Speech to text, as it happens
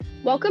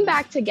Welcome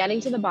back to Getting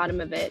to the Bottom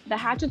of It, the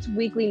Hatchet's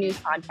weekly news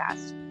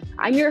podcast.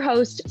 I'm your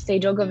host,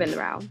 Sejal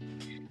Govindarao.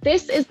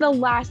 This is the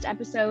last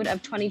episode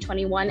of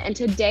 2021, and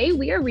today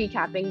we are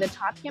recapping the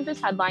top campus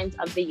headlines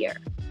of the year.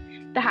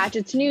 The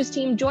Hatchet's news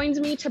team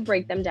joins me to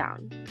break them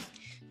down.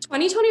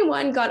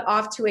 2021 got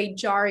off to a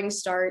jarring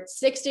start.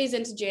 6 days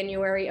into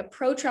January, a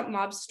pro-Trump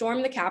mob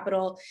stormed the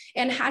Capitol,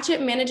 and Hatchet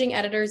managing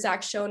editor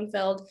Zach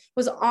Schoenfeld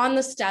was on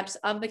the steps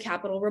of the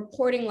Capitol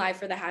reporting live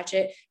for the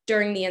Hatchet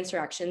during the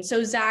insurrection.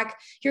 So Zach,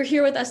 you're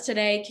here with us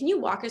today. Can you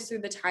walk us through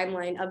the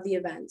timeline of the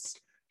events?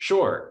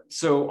 Sure.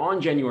 So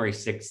on January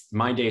 6th,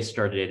 my day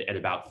started at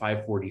about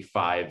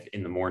 5:45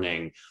 in the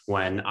morning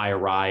when I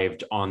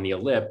arrived on the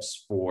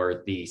Ellipse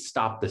for the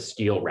Stop the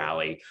Steal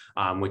rally,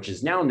 which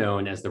is now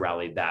known as the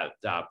rally that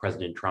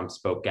President Trump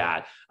spoke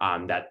at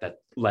that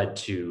led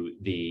to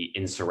the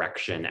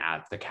insurrection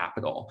at the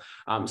Capitol.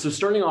 So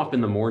starting off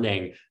in the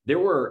morning, there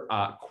were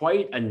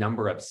quite a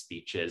number of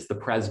speeches, the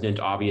president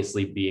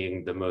obviously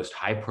being the most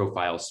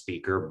high-profile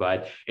speaker,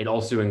 but it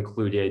also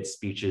included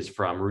speeches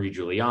from Rudy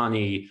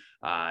Giuliani,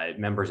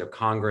 members of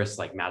Congress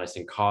like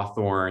Madison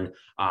Cawthorn,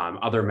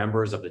 other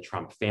members of the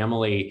Trump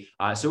family.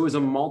 So it was a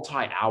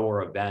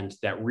multi-hour event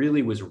that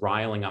really was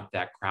riling up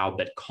that crowd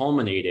that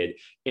culminated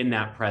in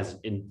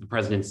in the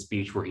president's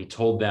speech where he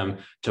told them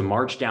to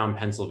march down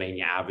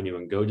Pennsylvania Avenue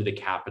and go to the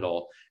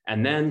Capitol.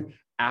 And then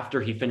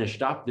after he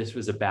finished up, this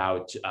was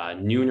about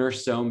noon or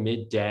so,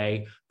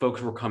 midday,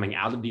 folks were coming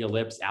out of the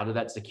Ellipse, out of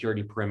that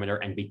security perimeter,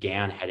 and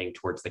began heading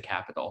towards the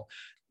Capitol.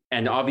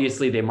 And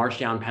obviously they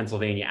marched down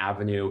Pennsylvania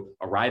Avenue,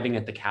 arriving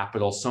at the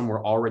Capitol. Some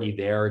were already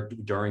there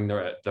during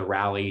the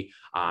rally.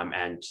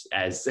 And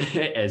as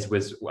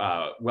was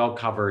well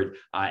covered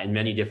in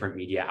many different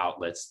media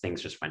outlets,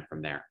 things just went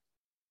from there.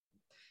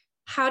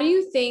 How do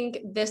you think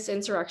this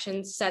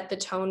insurrection set the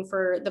tone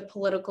for the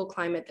political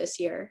climate this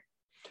year?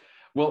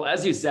 Well,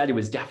 as you said, it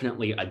was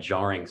definitely a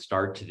jarring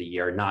start to the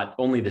year, not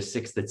only the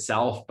 6th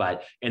itself,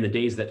 but in the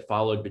days that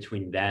followed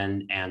between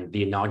then and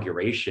the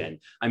inauguration.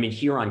 I mean,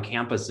 here on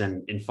campus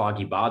and in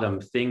Foggy Bottom,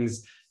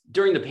 things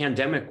during the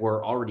pandemic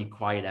were already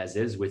quiet as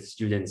is, with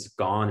students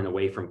gone and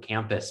away from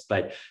campus,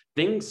 but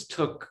things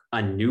took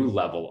a new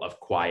level of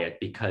quiet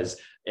because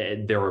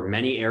there were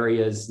many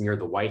areas near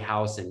the White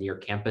House and near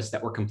campus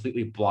that were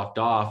completely blocked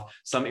off.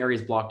 Some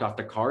areas blocked off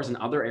to cars and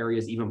other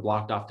areas even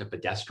blocked off to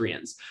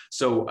pedestrians.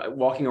 So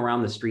walking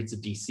around the streets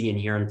of DC and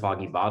here in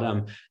Foggy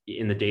Bottom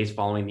in the days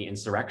following the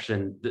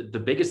insurrection, the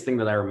biggest thing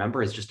that I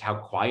remember is just how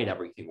quiet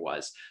everything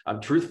was.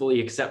 Truthfully,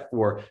 except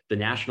for the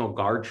National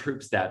Guard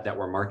troops that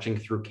were marching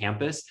through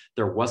campus,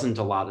 there wasn't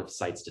a lot of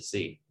sights to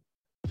see.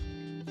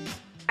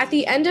 At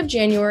the end of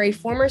January,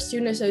 former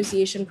Student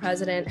Association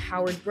President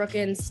Howard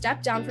Brookins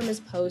stepped down from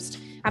his post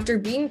after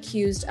being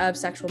accused of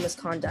sexual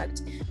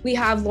misconduct. We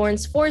have Lauren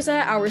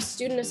Sforza, our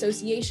Student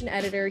Association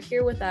editor,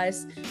 here with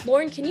us.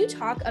 Lauren, can you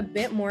talk a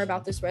bit more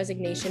about this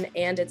resignation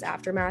and its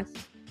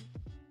aftermath?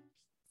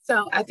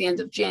 So at the end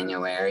of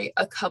January,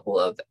 a couple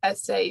of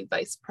SA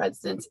vice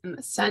presidents in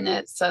the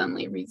Senate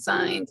suddenly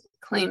resigned,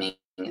 claiming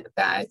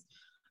that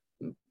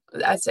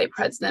SA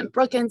President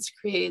Brookins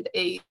created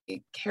a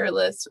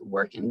careless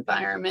work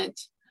environment.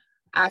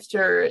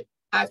 After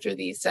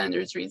these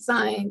senators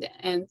resigned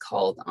and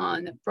called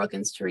on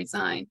Brookins to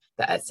resign,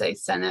 the SA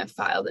Senate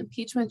filed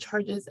impeachment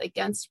charges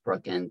against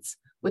Brookins,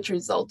 which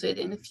resulted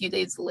in a few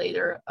days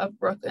later of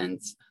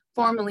Brookins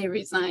formally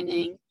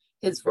resigning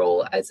his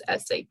role as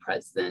SA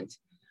President.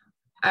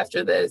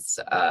 After this,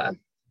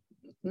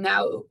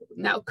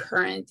 now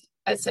current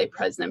SA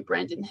President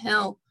Brandon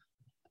Hill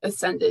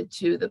ascended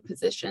to the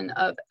position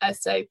of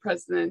SA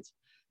President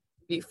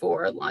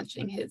before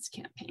launching his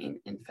campaign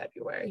in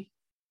February.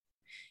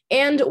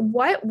 And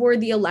what were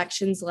the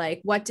elections like?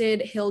 What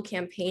did Hill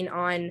campaign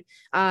on?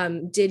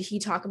 Did he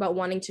talk about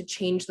wanting to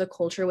change the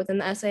culture within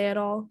the SA at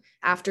all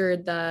after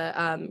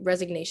the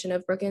resignation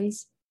of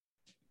Brookins?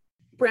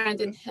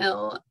 Brandon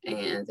Hill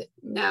and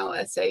now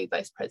SA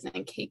Vice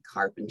President Kate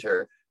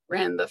Carpenter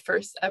ran the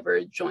first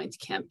ever joint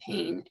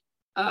campaign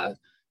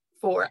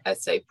for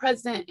SA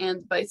President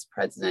and Vice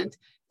President.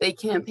 They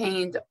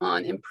campaigned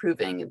on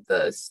improving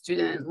the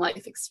student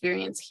life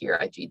experience here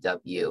at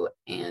GW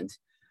and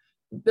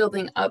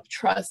building up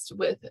trust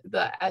with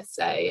the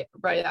SA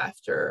right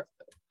after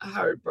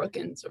Howard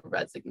Brookins'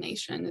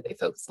 resignation. They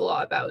focused a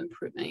lot about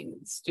improving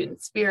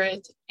student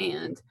spirit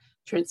and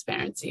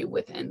transparency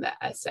within the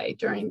SA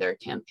during their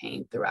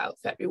campaign throughout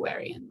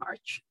February and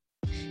March.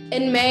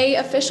 In May,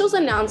 officials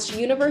announced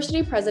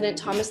University President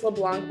Thomas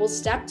LeBlanc will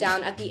step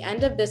down at the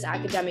end of this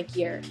academic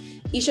year.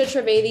 Isha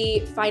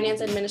Trivedi,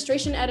 Finance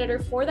Administration Editor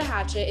for The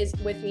Hatchet, is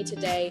with me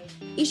today.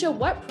 Isha,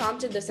 what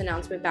prompted this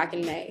announcement back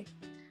in May?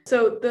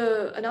 So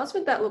the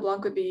announcement that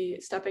LeBlanc would be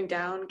stepping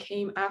down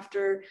came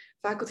after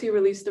faculty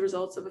released the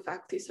results of a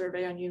faculty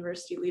survey on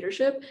university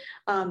leadership.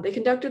 They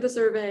conducted the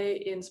survey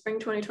in spring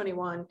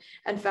 2021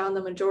 and found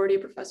the majority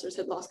of professors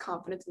had lost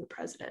confidence in the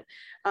president.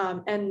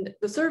 And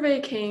the survey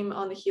came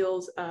on the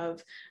heels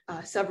of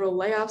several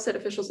layoffs that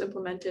officials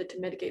implemented to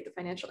mitigate the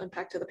financial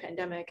impact of the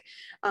pandemic.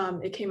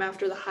 It came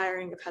after the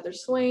hiring of Heather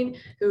Swain,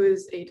 who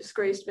is a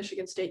disgraced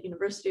Michigan State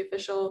University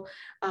official,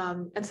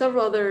 and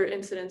several other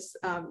incidents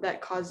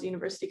that caused the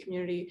university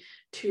community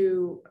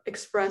to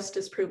express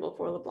disapproval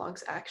for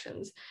LeBlanc's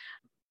actions.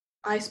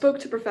 I spoke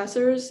to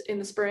professors in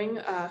the spring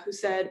who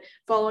said,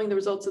 following the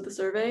results of the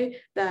survey,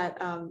 that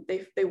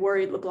they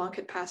worried LeBlanc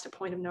had passed a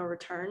point of no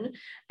return.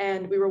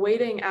 And we were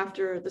waiting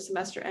after the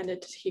semester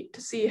ended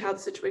to see how the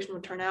situation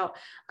would turn out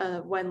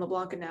when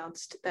LeBlanc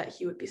announced that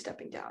he would be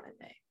stepping down in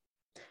May.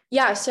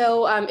 Yeah,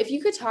 so if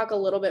you could talk a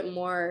little bit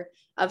more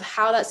of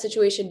how that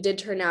situation did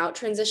turn out,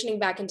 transitioning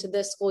back into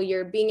this school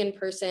year, being in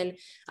person,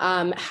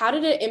 how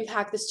did it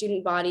impact the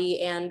student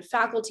body and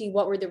faculty?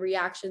 What were the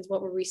reactions?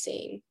 What were we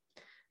seeing?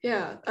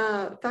 Yeah,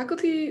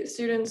 faculty,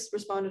 students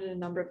responded in a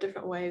number of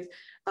different ways.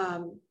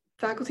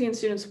 Faculty and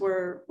students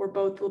were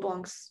both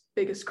LeBlanc's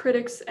biggest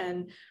critics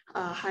and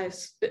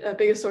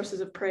biggest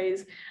sources of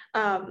praise.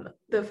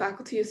 The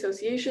Faculty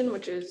Association,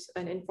 which is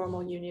an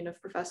informal union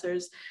of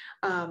professors,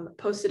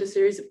 posted a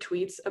series of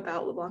tweets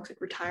about LeBlanc's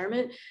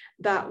retirement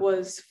that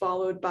was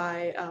followed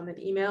by an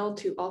email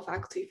to all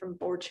faculty from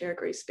board chair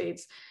Grace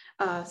Bates,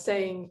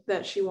 saying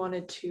that she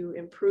wanted to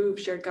improve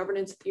shared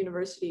governance at the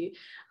university.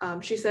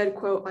 She said,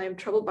 quote, "I am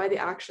troubled by the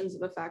actions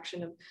of a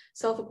faction of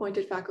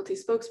self-appointed faculty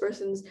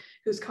spokespersons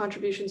whose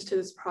contributions to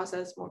this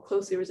process more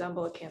closely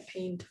resemble a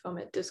campaign to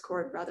foment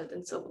discord rather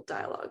than civil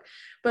dialogue."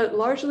 But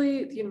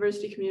largely, the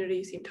university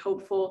community seemed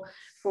hopeful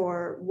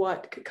for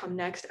what could come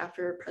next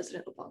after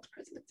President LeBlanc's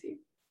presidency.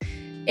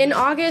 In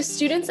August,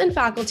 students and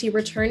faculty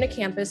returned to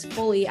campus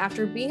fully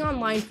after being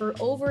online for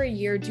over a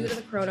year due to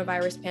the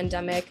coronavirus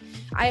pandemic.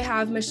 I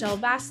have Michelle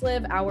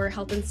Vasliv, our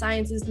Health and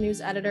Sciences news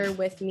editor,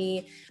 with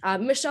me.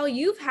 Michelle,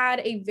 you've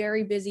had a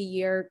very busy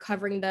year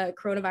covering the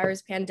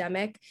coronavirus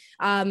pandemic.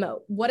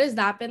 What has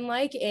that been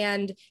like?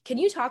 And can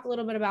you talk a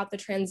little bit about the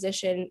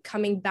transition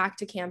coming back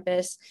to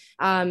campus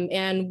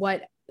and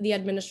what the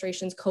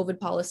administration's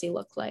COVID policy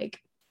looked like?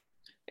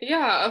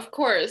 Yeah, of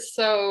course.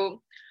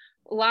 So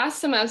last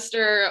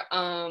semester,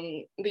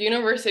 the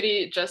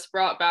university just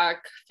brought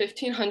back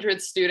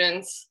 1,500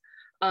 students.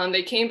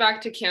 They came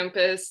back to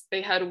campus,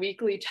 they had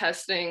weekly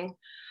testing,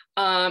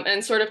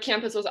 and sort of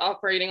campus was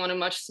operating on a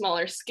much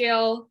smaller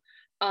scale.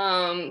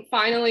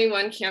 Finally,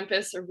 when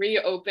campus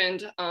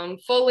reopened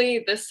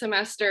fully this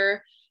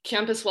semester,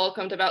 campus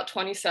welcomed about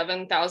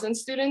 27,000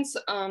 students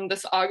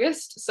this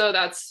August. So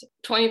that's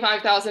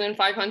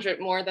 25,500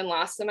 more than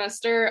last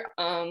semester.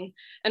 And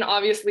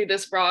obviously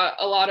this brought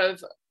a lot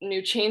of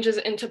new changes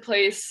into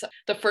place.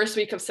 The first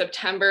week of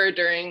September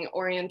during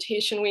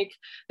orientation week,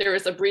 there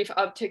was a brief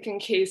uptick in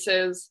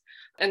cases.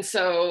 And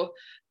so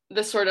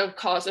this sort of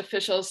caused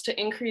officials to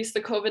increase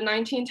the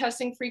COVID-19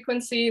 testing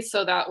frequency.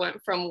 So that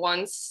went from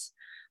once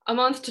a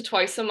month to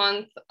twice a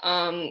month.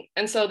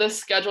 And so this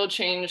schedule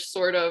change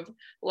sort of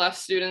left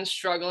students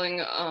struggling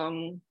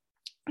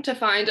to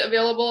find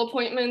available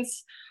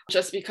appointments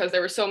just because there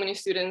were so many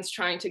students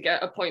trying to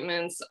get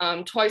appointments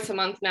twice a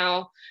month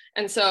now.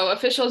 And so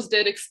officials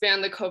did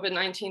expand the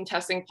COVID-19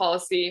 testing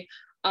policy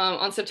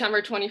on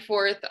September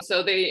 24th.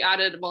 So they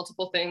added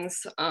multiple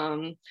things.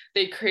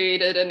 They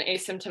created an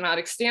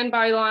asymptomatic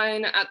standby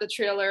line at the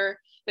trailer.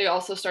 They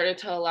also started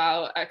to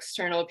allow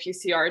external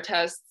PCR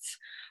tests.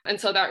 And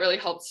so that really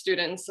helped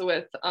students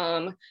with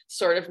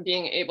sort of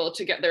being able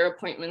to get their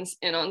appointments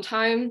in on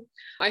time.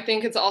 I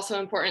think it's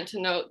also important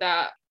to note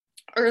that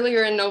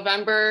earlier in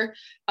November,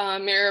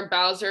 Mayor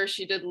Bowser,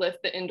 she did lift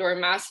the indoor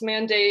mask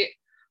mandate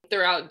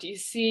throughout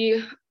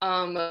DC.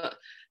 The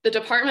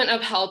Department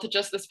of Health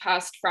just this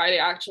past Friday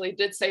actually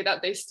did say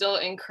that they still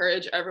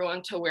encourage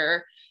everyone to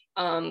wear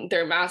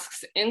their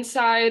masks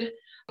inside.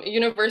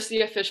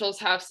 University officials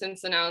have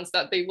since announced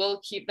that they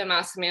will keep the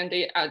mask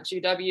mandate at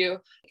GW.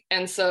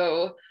 And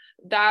so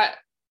that,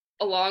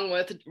 along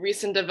with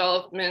recent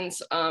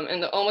developments in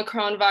the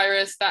Omicron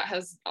virus, that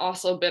has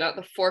also been at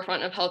the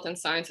forefront of health and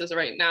sciences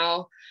right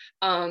now.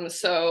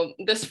 So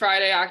this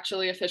Friday,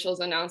 actually, officials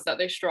announced that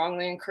they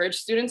strongly encourage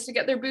students to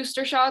get their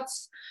booster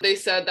shots. They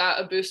said that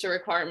a booster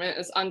requirement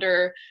is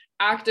under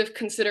active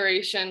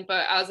consideration,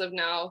 but as of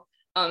now,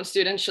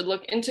 students should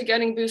look into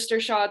getting booster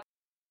shots.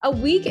 A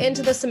week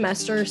into the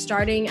semester,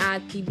 starting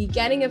at the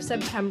beginning of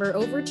September,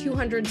 over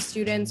 200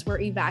 students were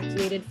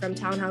evacuated from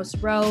Townhouse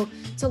Row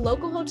to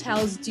local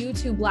hotels due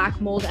to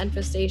black mold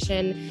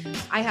infestation.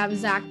 I have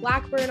Zach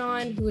Blackburn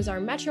on, who is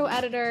our Metro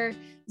editor.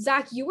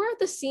 Zach, you were at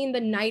the scene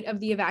the night of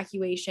the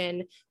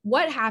evacuation.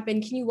 What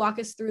happened? Can you walk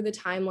us through the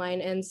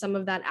timeline and some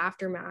of that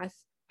aftermath?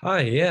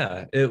 Hi,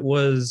 yeah, it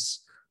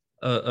was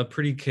a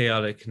pretty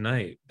chaotic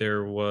night.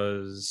 There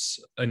was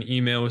an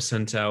email was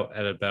sent out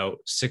at about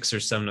 6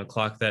 or 7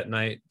 o'clock that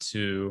night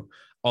to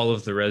all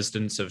of the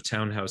residents of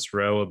Townhouse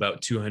Row,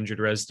 about 200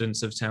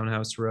 residents of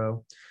Townhouse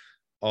Row,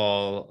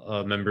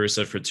 all members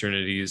of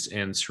fraternities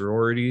and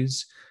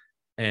sororities.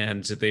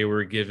 and they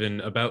were given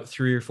about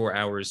 3 or 4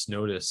 hours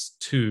notice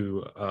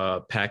to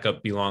pack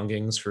up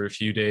belongings for a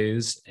few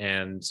days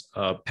and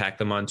pack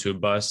them onto a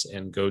bus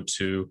and go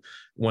to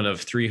one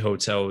of 3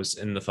 hotels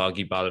in the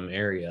Foggy Bottom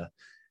area.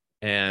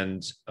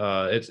 And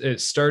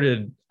it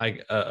started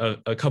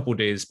a couple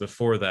days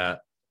before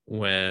that,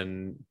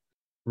 when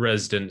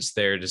residents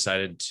there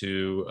decided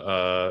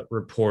to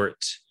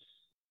report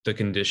the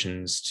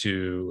conditions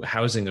to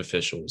housing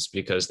officials,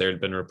 because there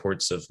had been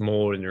reports of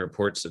mold and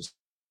reports of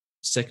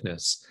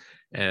sickness.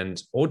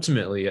 And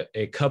ultimately,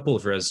 a couple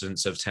of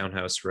residents of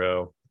Townhouse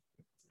Row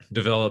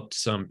developed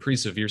some pretty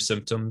severe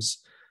symptoms,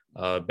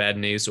 bad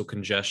nasal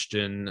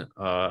congestion.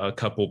 A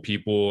couple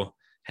people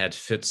had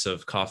fits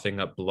of coughing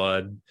up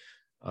blood.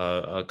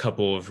 A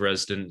couple of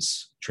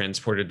residents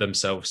transported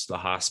themselves to the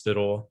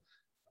hospital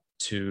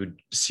to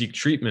seek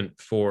treatment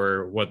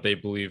for what they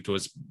believed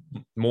was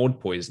mold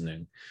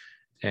poisoning.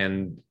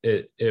 And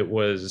it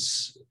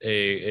was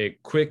a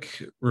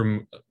quick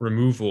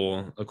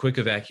removal, a quick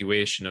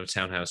evacuation of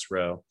Townhouse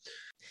Row.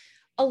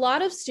 A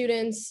lot of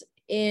students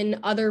in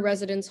other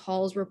residence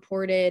halls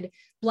reported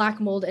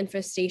black mold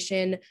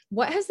infestation.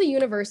 What has the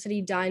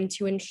university done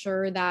to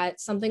ensure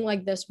that something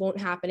like this won't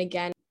happen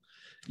again?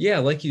 Yeah,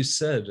 like you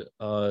said,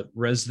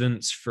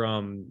 residents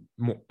from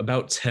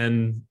about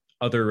 10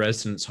 other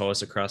residence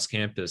halls across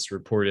campus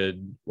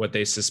reported what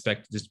they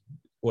suspected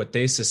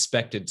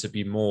to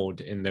be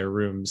mold in their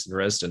rooms and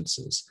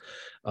residences.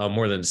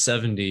 More than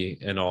 70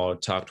 in all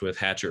talked with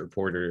Hatchet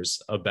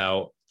reporters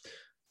about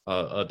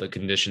the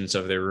conditions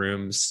of their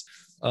rooms.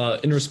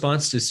 In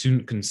response to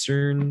student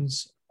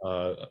concerns,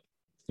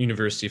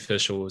 university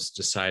officials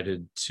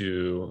decided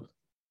to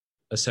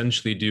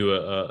essentially do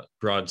a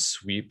broad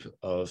sweep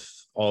of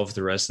all of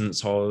the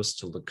residence halls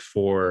to look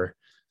for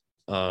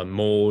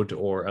mold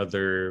or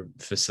other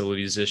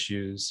facilities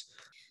issues.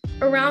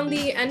 Around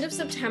the end of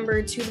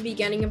September to the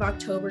beginning of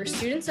October,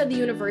 students at the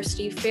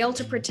university failed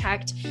to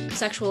protect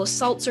sexual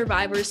assault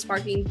survivors,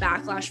 sparking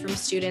backlash from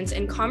students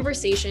and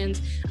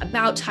conversations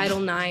about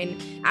Title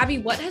IX. Abby,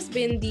 what has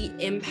been the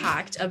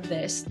impact of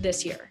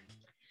this year?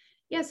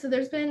 Yeah, so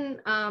there's been,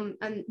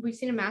 and we've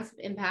seen a massive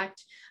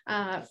impact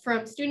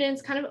from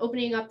students kind of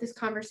opening up this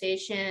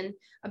conversation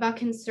about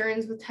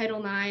concerns with Title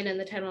IX and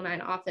the Title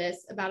IX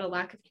office, about a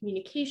lack of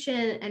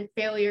communication and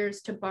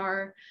failures to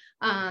bar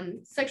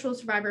sexual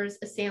survivors,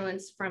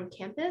 assailants from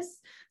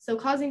campus. So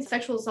causing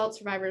sexual assault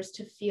survivors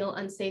to feel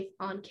unsafe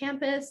on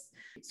campus.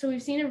 So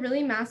we've seen a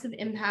really massive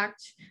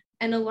impact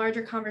and a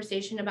larger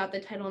conversation about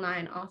the Title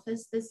IX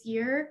office this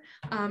year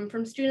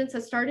from students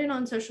that started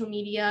on social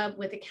media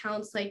with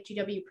accounts like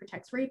GW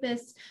Protects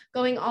Rapists,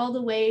 going all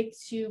the way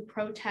to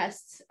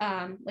protests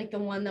like the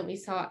one that we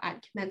saw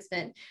at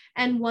commencement,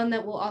 and one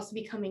that will also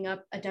be coming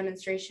up, a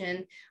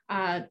demonstration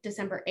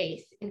December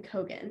 8th in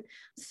Cogan.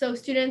 So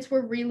students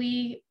were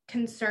really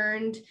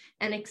concerned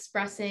and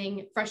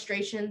expressing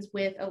frustrations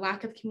with a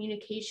lack of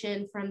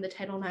communication from the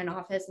Title IX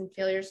office and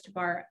failures to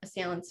bar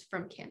assailants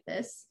from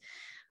campus.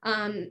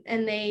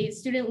 And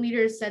student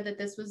leaders said that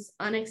this was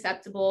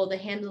unacceptable. The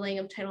handling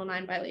of Title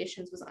IX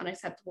violations was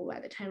unacceptable by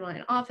the Title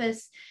IX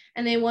office,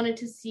 and they wanted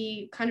to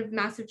see kind of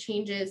massive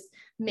changes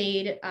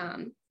made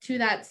to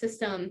that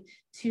system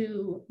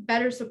to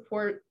better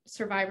support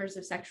survivors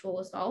of sexual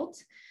assault.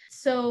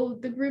 So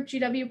the group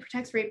GW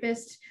Protects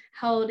Rapists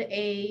held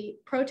a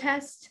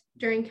protest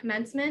during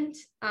commencement.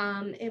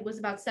 It was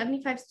about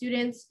 75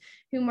 students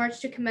who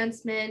marched to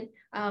commencement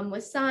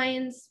with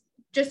signs,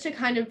 just to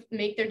kind of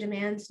make their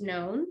demands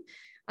known.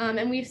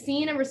 And we've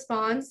seen a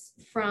response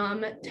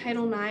from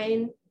Title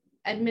IX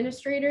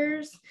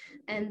administrators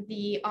and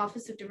the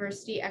Office of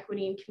Diversity,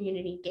 Equity, and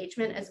Community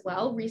Engagement as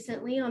well.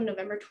 Recently, on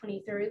November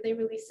 23rd, they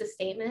released a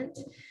statement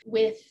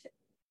with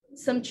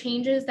some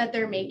changes that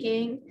they're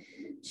making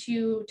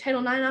to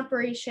Title IX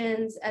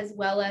operations, as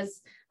well as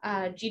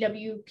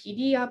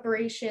GWPD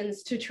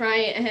operations, to try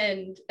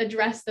and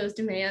address those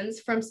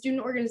demands from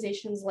student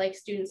organizations like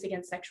Students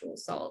Against Sexual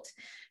Assault,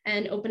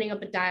 and opening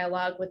up a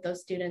dialogue with those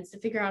students to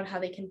figure out how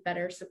they can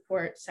better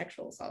support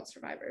sexual assault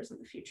survivors in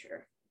the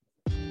future.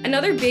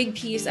 Another big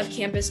piece of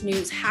campus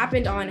news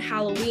happened on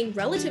Halloween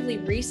relatively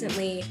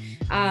recently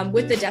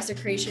with the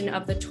desecration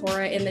of the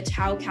Torah in the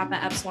Tau Kappa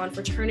Epsilon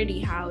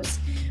fraternity house.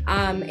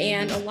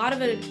 And a lot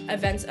of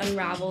events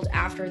unraveled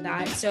after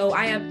that. So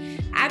I have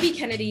Abby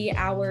Kennedy,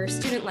 our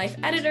student life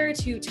editor,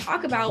 to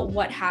talk about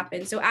what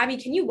happened. So Abby,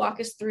 can you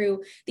walk us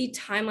through the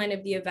timeline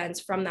of the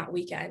events from that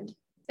weekend?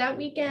 That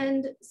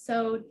weekend,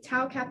 so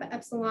Tau Kappa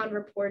Epsilon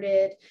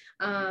reported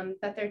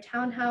that their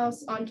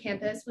townhouse on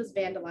campus was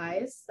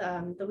vandalized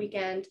the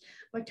weekend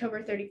of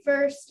October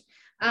 31st.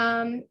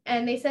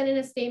 And they said in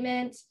a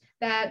statement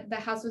that the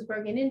house was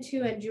broken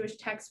into and Jewish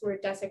texts were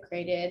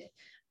desecrated.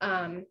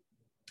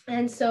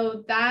 And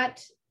so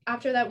that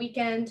after that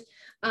weekend,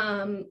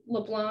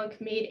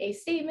 LeBlanc made a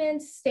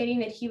statement stating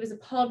that he was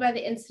appalled by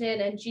the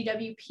incident, and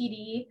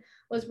GWPD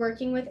was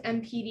working with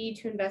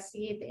MPD to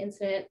investigate the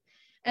incident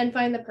and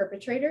find the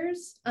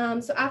perpetrators.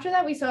 So after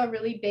that, we saw a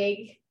really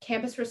big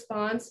campus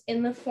response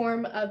in the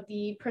form of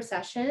the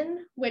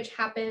procession, which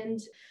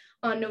happened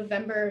on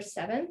November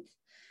 7th.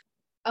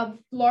 a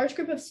large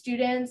group of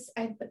students,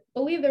 I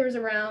believe there was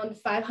around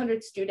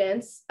 500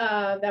 students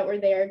that were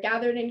there,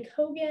 gathered in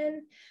Kogan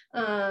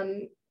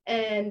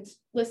and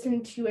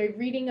listened to a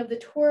reading of the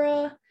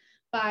Torah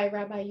by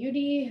Rabbi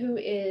Yudi, who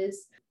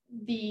is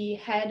the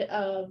head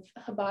of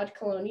Chabad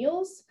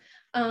Colonials.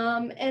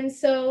 And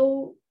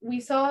so we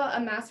saw a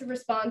massive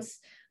response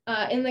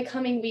in the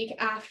coming week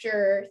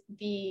after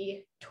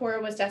the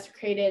Torah was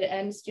desecrated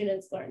and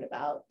students learned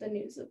about the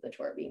news of the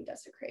Torah being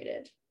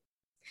desecrated.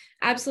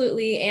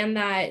 Absolutely. And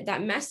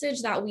that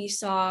message that we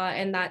saw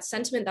and that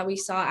sentiment that we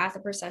saw at the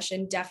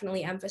procession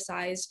definitely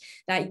emphasized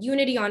that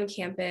unity on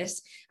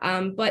campus.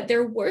 But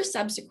there were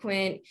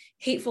subsequent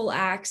hateful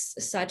acts,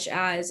 such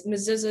as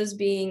mezuzahs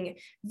being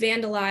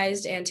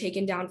vandalized and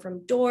taken down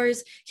from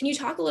doors. Can you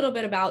talk a little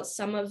bit about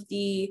some of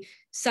the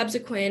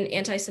subsequent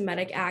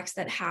anti-Semitic acts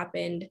that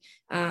happened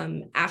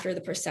after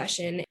the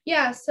procession?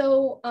 Yeah,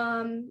 so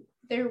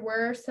there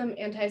were some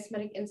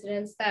anti-Semitic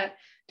incidents that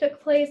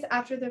took place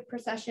after the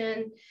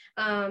procession,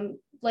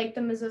 like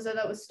the mezuzah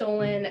that was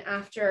stolen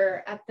at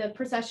the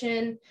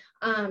procession.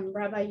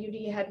 Rabbi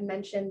Yudi had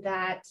mentioned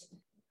that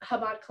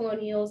Chabad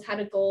Colonials had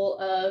a goal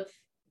of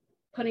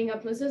putting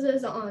up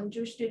mezuzahs on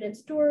Jewish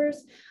students'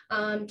 doors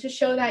to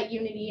show that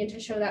unity and to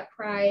show that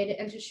pride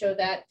and to show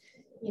that,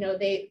 you know,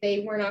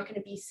 they were not going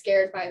to be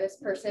scared by this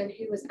person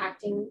who was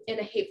acting in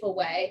a hateful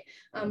way,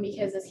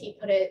 because as he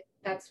put it,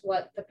 that's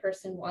what the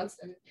person wants.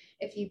 And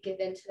if you give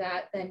into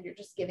that, then you're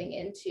just giving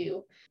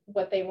into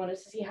what they wanted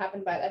to see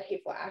happen by that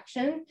hateful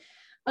action.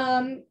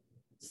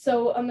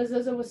 So a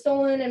mezuzah was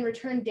stolen and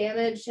returned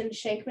damaged in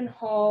Shankman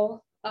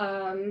Hall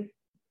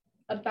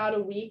about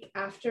a week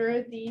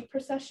after the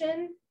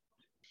procession.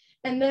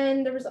 And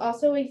then there was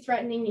also a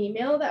threatening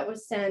email that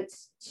was sent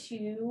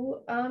to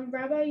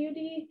Rabbi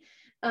Yudi.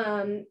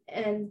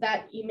 And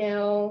that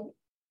email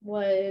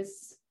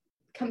was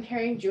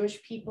comparing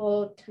Jewish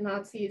people to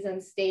Nazis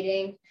and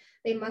stating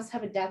they must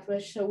have a death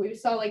wish. So we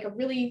saw like a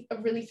really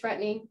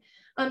threatening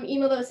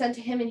email that was sent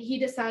to him, and he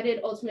decided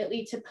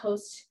ultimately to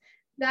post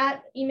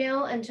that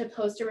email and to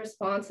post a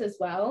response as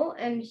well.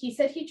 And he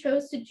said he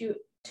chose to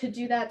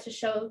do that to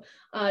show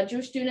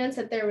Jewish students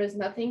that there was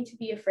nothing to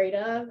be afraid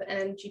of,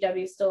 and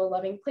GW is still a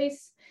loving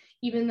place,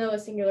 even though a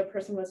singular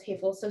person was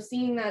hateful. So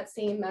seeing that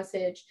same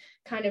message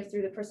kind of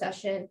through the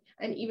procession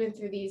and even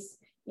through these,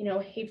 you know,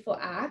 hateful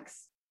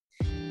acts.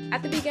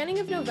 At the beginning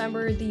of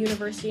November, the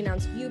university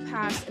announced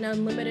UPass, an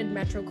unlimited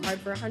Metro card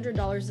for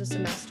 $100 a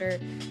semester.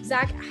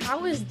 Zach,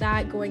 how is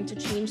that going to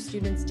change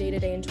students'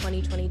 day-to-day in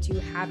 2022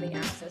 having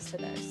access to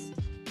this?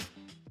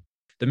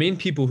 The main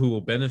people who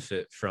will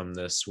benefit from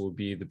this will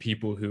be the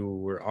people who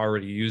were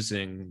already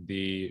using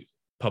the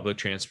public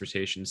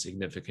transportation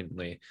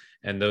significantly.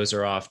 And those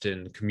are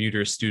often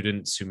commuter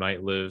students who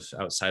might live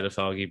outside of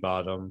Foggy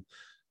Bottom,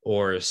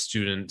 or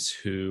students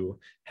who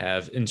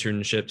have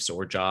internships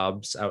or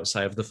jobs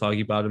outside of the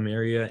Foggy Bottom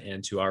area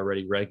and who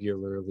already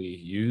regularly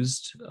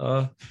used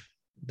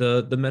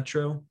the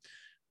Metro.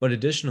 But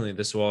additionally,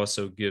 this will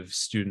also give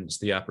students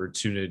the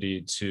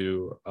opportunity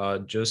to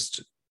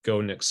just go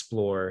and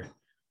explore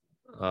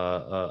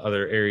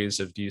other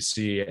areas of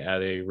DC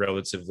at a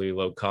relatively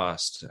low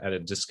cost, at a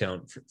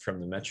discount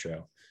from the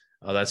Metro.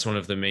 That's one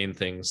of the main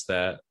things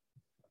that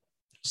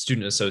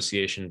Student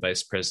Association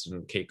Vice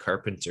President Kate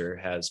Carpenter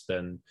has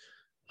been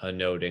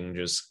noting,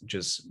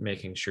 just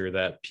making sure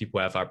that people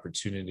have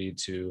opportunity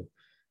to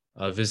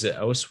visit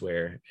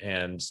elsewhere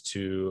and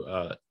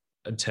to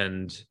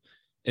attend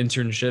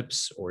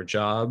internships or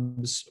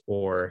jobs,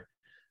 or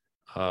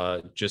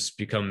just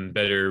become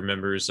better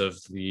members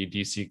of the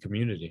DC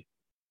community.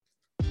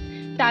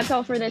 That's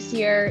all for this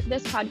year.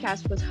 This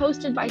podcast was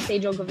hosted by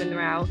Sejal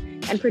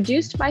Govindarao and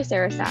produced by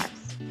Sarah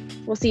Sachs.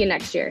 We'll see you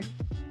next year.